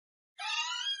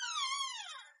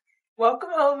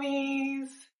Welcome, homies.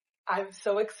 I'm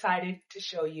so excited to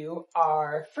show you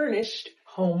our furnished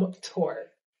home tour.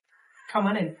 Come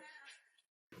on in.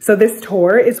 So this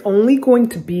tour is only going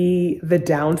to be the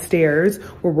downstairs.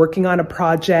 We're working on a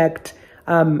project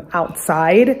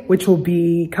outside, which will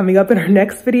be coming up in our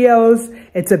next videos.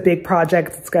 It's a big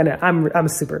project. I'm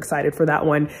super excited for that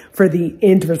one. For the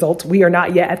end results, we are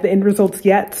not yet at the end results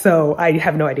yet, so I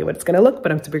have no idea what it's gonna look,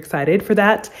 but I'm super excited for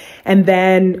that. And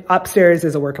then upstairs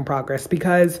is a work in progress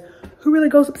because who really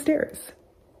goes upstairs?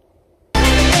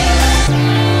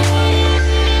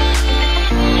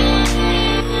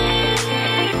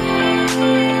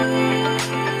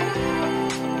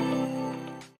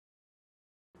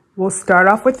 We'll start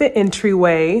off with the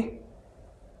entryway.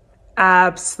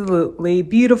 Absolutely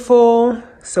beautiful.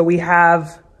 So we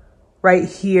have right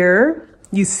here,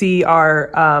 you see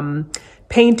our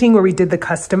painting where we did the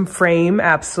custom frame.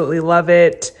 Absolutely love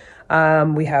it.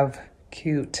 We have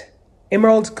cute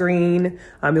emerald green.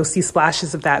 You'll see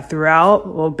splashes of that throughout. A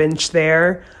little bench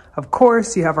there. Of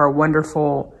course, you have our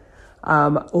wonderful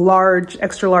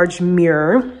extra large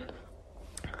mirror.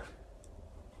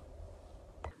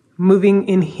 Moving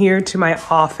in here to my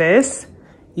office,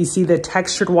 you see the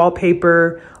textured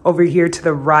wallpaper over here to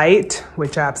the right,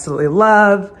 which I absolutely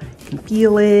love. You can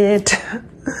feel it.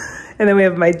 And then we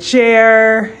have my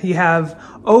chair. You have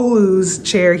Olu's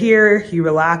chair here. He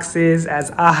relaxes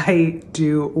as I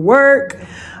do work.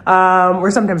 Or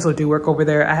sometimes we'll do work over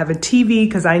there. I have a TV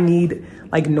because I need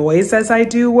like noise as I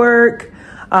do work.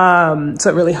 So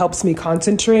it really helps me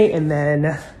concentrate. And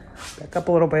then back up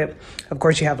a little bit. Of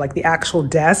course, you have like the actual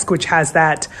desk, which has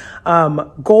that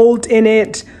gold in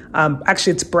it.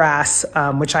 Actually, it's brass,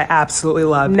 which I absolutely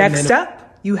love. Next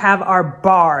up, you have our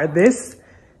bar. This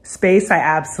space I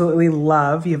absolutely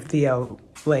love. You have Theo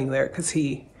laying there because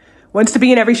he wants to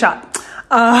be in every shot.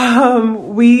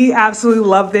 We absolutely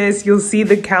love this. You'll see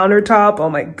the countertop. Oh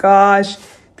my gosh,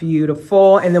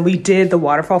 beautiful. And then we did the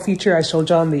waterfall feature I showed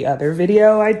you on the other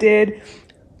video I did.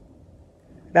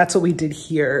 That's what we did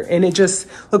here. And it just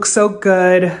looks so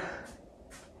good.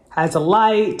 Has a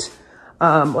light.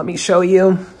 Let me show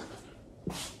you.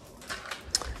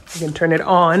 You can turn it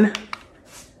on.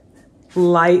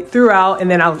 Light throughout.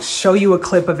 And then I'll show you a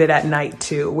clip of it at night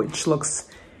too, which looks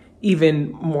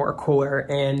even more cooler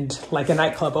and like a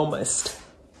nightclub almost.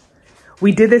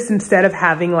 We did this instead of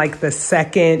having like the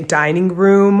second dining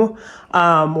room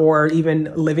or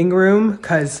even living room,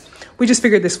 because we just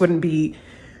figured this wouldn't be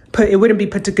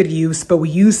put to good use, but we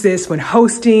use this when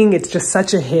hosting. It's just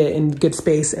such a hit and good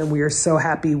space, and we are so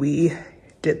happy we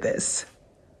did this.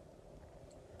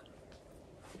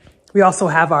 We also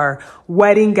have our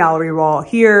wedding gallery wall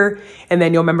here, and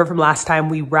then you'll remember from last time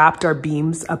we wrapped our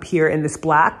beams up here in this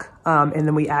black, and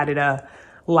then we added a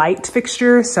light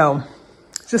fixture, so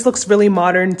it just looks really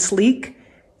modern, sleek,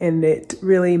 and it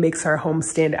really makes our home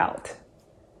stand out.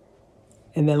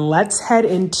 And then let's head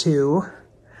into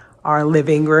our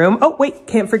living room. Oh, wait,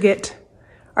 can't forget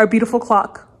our beautiful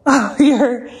clock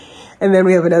here. And then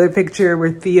we have another picture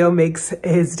where Theo makes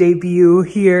his debut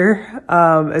here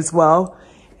as well.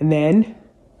 And then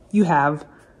you have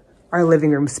our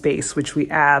living room space, which we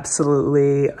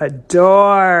absolutely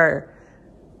adore.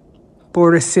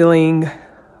 Border ceiling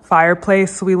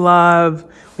fireplace we love.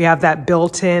 We have that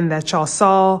built-in that y'all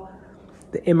saw.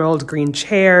 The emerald green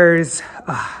chairs,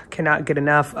 cannot get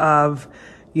enough of.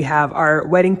 You have our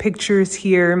wedding pictures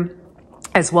here,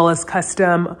 as well as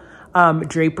custom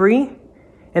drapery.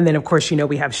 And then of course, you know,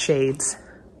 we have shades.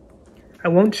 I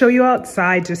won't show you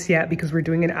outside just yet because we're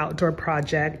doing an outdoor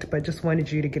project, but just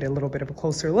wanted you to get a little bit of a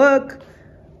closer look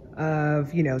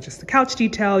of, you know, just the couch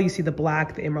detail. You see the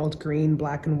black, the emerald green,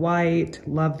 black and white.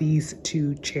 Love these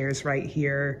two chairs right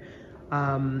here.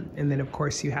 And then of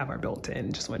course you have our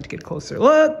built-in. Just wanted to get a closer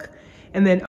look. And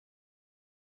then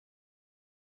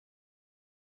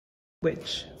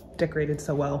which decorated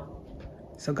so well.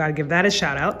 So gotta give that a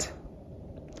shout out.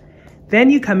 Then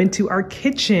you come into our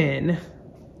kitchen.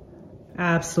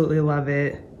 Absolutely love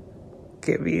it.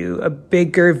 Give you a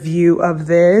bigger view of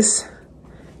this.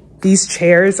 These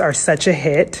chairs are such a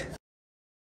hit.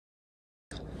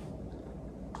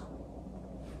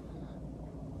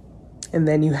 And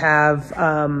then you have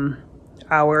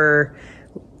our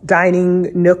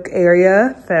dining nook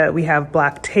area that we have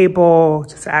black table,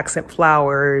 just accent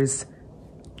flowers,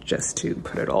 just to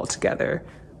put it all together.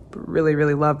 But really,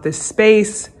 really love this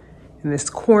space. In this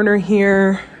corner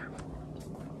here,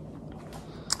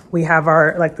 we have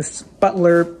our, like this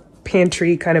butler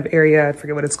pantry kind of area. I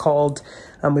forget what it's called.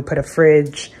 We put a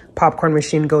fridge, popcorn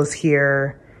machine goes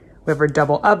here. We have our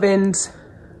double ovens.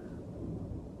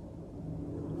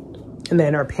 And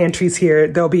then our pantry's here.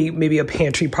 There'll be maybe a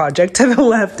pantry project to the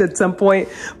left at some point,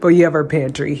 but you have our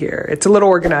pantry here. It's a little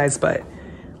organized, but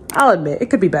I'll admit it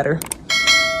could be better.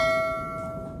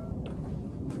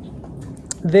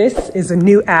 This is a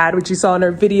new ad, which you saw in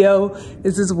our video.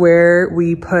 This is where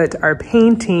we put our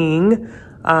painting.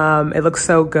 It looks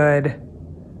so good.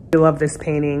 I love this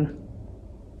painting.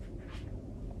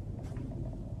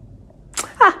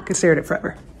 I could stare at it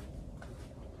forever.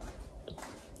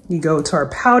 You go to our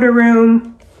powder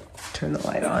room, turn the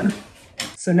light on.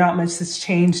 So not much has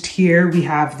changed here. We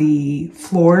have the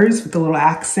floors with the little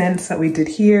accents that we did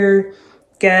here.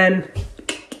 Again,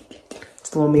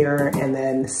 just a little mirror, and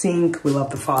then sink. We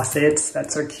love the faucets,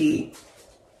 that's our key.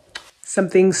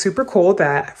 Something super cool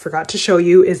that I forgot to show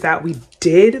you is that we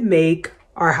did make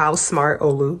our house smart.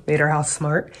 Olu made our house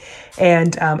smart.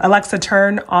 And Alexa,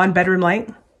 turn on bedroom light.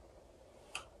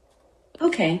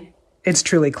 Okay. It's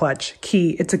truly clutch.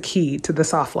 Key. It's a key to the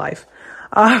soft life.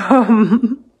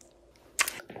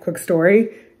 Quick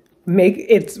story.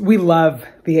 We love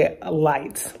the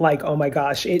lights. Like, oh my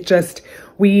gosh.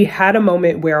 We had a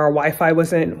moment where our Wi-Fi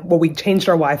we changed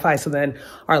our Wi-Fi. So then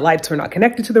our lights were not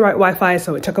connected to the right Wi-Fi.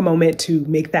 So it took a moment to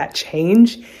make that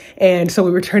change. And so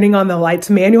we were turning on the lights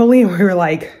manually. And we were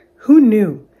like, who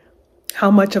knew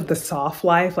how much of the soft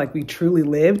life like we truly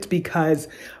lived? Because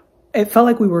it felt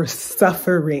like we were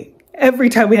suffering. Every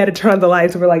time we had to turn on the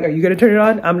lights, we were like, are you going to turn it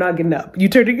on? I'm not getting up. You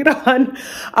turning it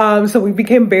on. So we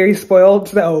became very spoiled.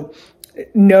 So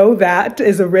know that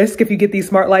is a risk. If you get these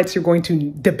smart lights, you're going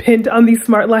to depend on these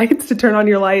smart lights to turn on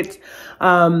your lights.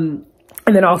 And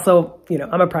then also, you know,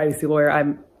 I'm a privacy lawyer.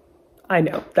 I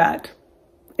know that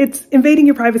it's invading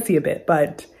your privacy a bit,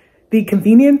 but the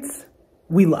convenience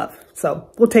we love. So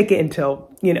we'll take it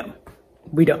until, you know,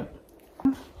 we don't.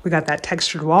 We got that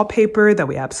textured wallpaper that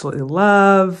we absolutely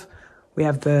love. We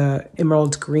have the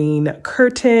emerald green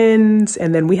curtains,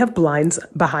 and then we have blinds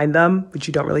behind them, which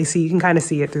you don't really see. You can kind of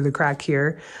see it through the crack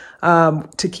here,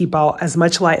 to keep out as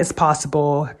much light as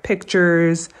possible.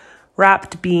 Pictures,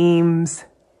 wrapped beams.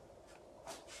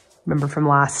 Remember from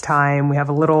last time, we have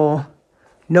a little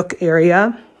nook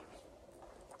area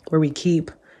where we keep,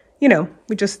 you know,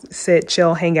 we just sit,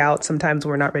 chill, hang out. Sometimes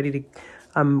we're not ready to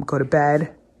go to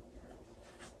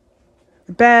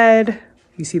bed.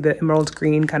 You see the emerald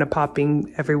green kind of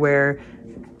popping everywhere.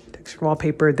 Textured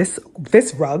wallpaper. This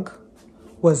rug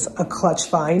was a clutch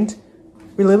find.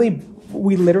 We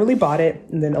literally bought it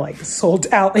and then it like sold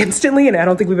out instantly, and I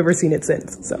don't think we've ever seen it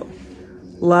since. So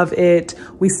love it.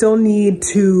 We still need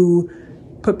to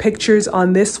put pictures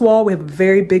on this wall. We have a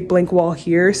very big blank wall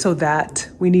here, so that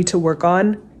we need to work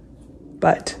on.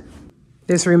 But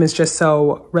this room is just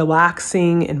so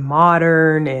relaxing and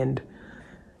modern and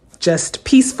just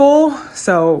peaceful.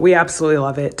 So we absolutely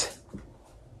love it.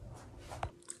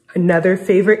 Another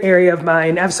favorite area of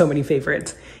mine, I have so many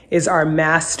favorites, is our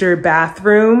master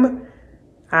bathroom.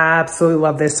 I absolutely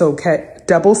love this. So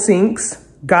double sinks,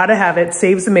 gotta have it,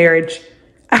 saves the marriage.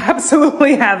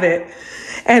 Absolutely have it.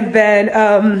 And then,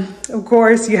 of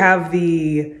course, you have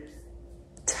the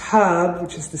tub,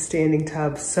 which is the standing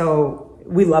tub. So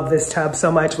we love this tub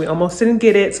so much. We almost didn't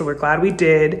get it, so we're glad we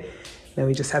did. Then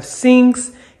we just have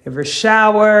sinks. We have a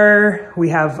shower. We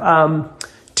have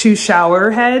 2 shower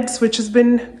heads, which has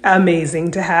been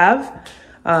amazing to have.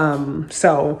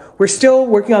 So we're still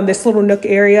working on this little nook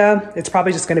area. It's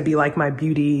probably just gonna be like my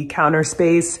beauty counter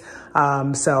space.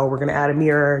 So we're gonna add a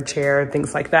mirror, chair,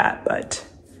 things like that, but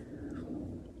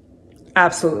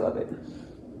absolutely love it.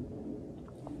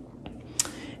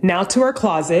 Now to our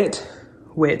closet,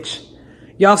 which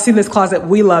y'all seen this closet,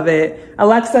 we love it.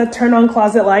 Alexa, turn on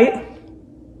closet light.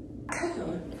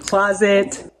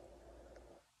 Closet.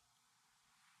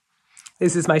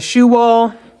 This is my shoe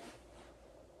wall.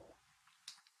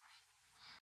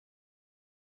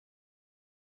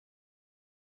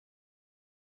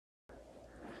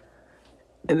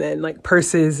 And then like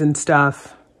purses and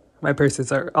stuff. My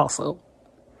purses are also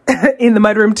in the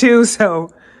mudroom too,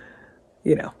 so,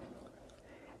 you know.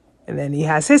 And then he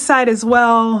has his side as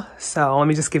well. So let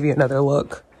me just give you another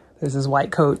look. There's his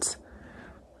white coats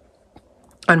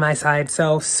on my side.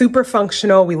 So super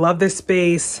functional. We love this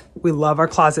space. We love our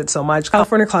closet so much.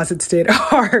 California Closets did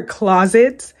our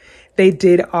closets. They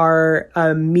did our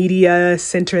media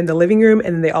center in the living room,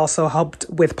 and they also helped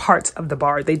with parts of the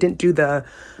bar. They didn't do the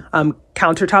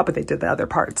countertop, but they did the other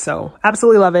parts. So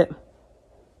absolutely love it.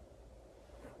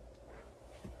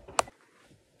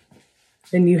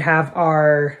 Then you have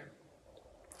our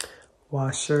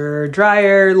washer,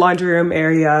 dryer, laundry room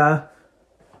area.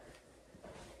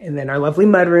 And then our lovely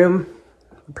mudroom.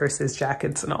 Purses,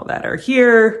 jackets, and all that are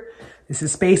here.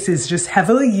 This space is just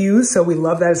heavily used, so we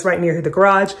love that it's right near the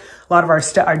garage. A lot of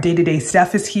our day-to-day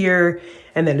stuff is here,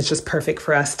 and then it's just perfect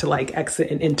for us to like exit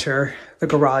and enter the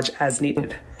garage as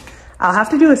needed. I'll have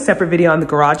to do a separate video on the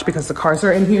garage because the cars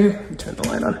are in here. Let me turn the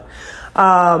light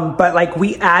on. But like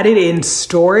we added in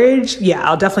storage. Yeah,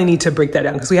 I'll definitely need to break that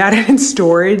down because we added in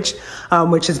storage,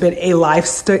 which has been a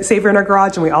lifesaver in our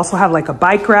garage. And we also have like a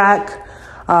bike rack.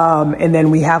 And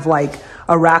then we have like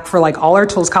a rack for like all our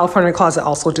tools. California Closet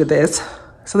also did this.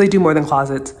 So they do more than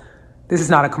closets. This is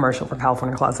not a commercial for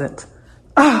California Closet.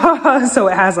 So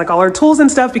it has like all our tools and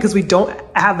stuff because we don't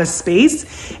have a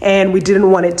space and we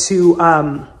didn't want it to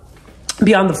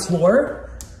be on the floor.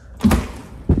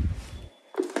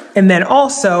 And then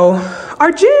also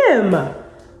our gym,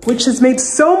 which has made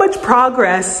so much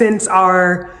progress since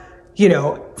our, you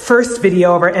know, first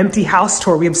video of our empty house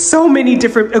tour. We have so many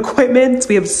different equipment.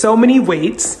 We have so many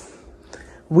weights.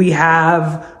 We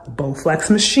have Bowflex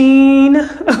machine.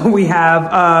 We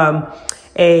have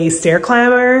a stair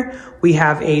climber. We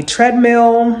have a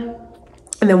treadmill.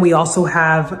 And then we also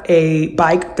have a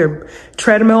bike. Their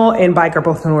treadmill and bike are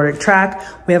both on Nordic track.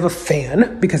 We have a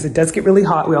fan because it does get really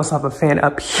hot. We also have a fan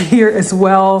up here as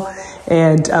well.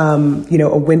 And, you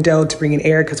know, a window to bring in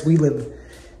air because we live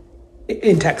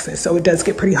in Texas. So it does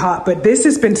get pretty hot, but this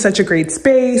has been such a great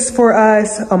space for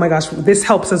us. Oh my gosh, this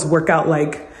helps us work out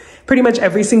like pretty much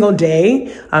every single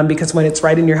day because when it's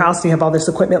right in your house and you have all this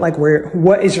equipment, like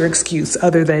what is your excuse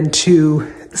other than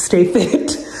to stay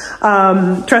fit?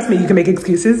 Trust me, you can make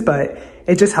excuses, but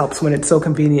it just helps when it's so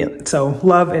convenient. So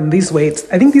love, and these weights,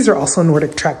 I think these are also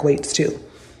Nordic track weights too.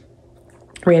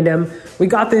 Random. We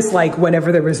got this like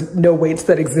whenever there was no weights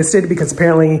that existed because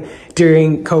apparently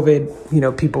during COVID, you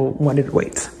know, people wanted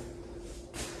weights.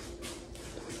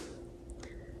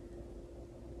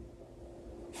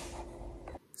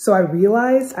 So I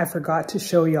realized I forgot to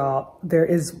show y'all there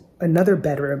is another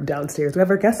bedroom downstairs. We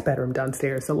have our guest bedroom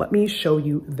downstairs. So let me show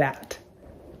you that.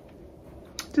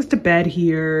 Just a bed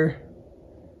here,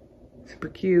 super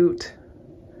cute,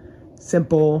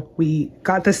 simple. We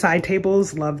got the side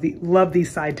tables, love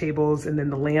these side tables, and then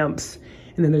the lamps.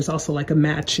 And then there's also like a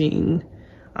matching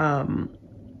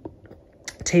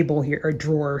table here, or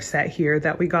drawer set here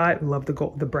that we got. Love the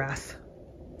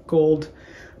gold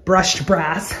brushed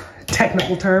brass,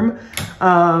 technical term.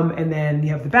 And then you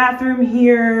have the bathroom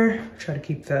here. Try to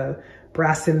keep the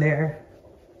brass in there.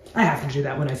 I have to do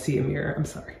that when I see a mirror, I'm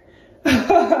sorry.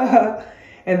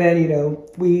 And then, you know,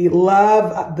 we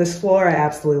love this floor. I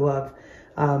absolutely love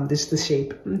the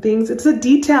shape and things. It's the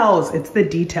details. It's the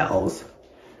details.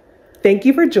 Thank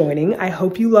you for joining. I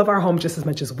hope you love our home just as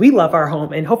much as we love our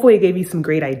home. And hopefully it gave you some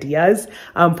great ideas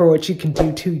for what you can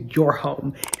do to your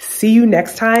home. See you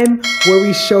next time where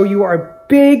we show you our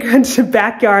big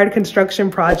backyard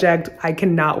construction project. I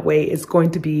cannot wait. It's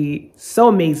going to be so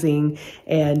amazing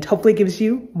and hopefully gives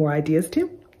you more ideas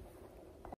too.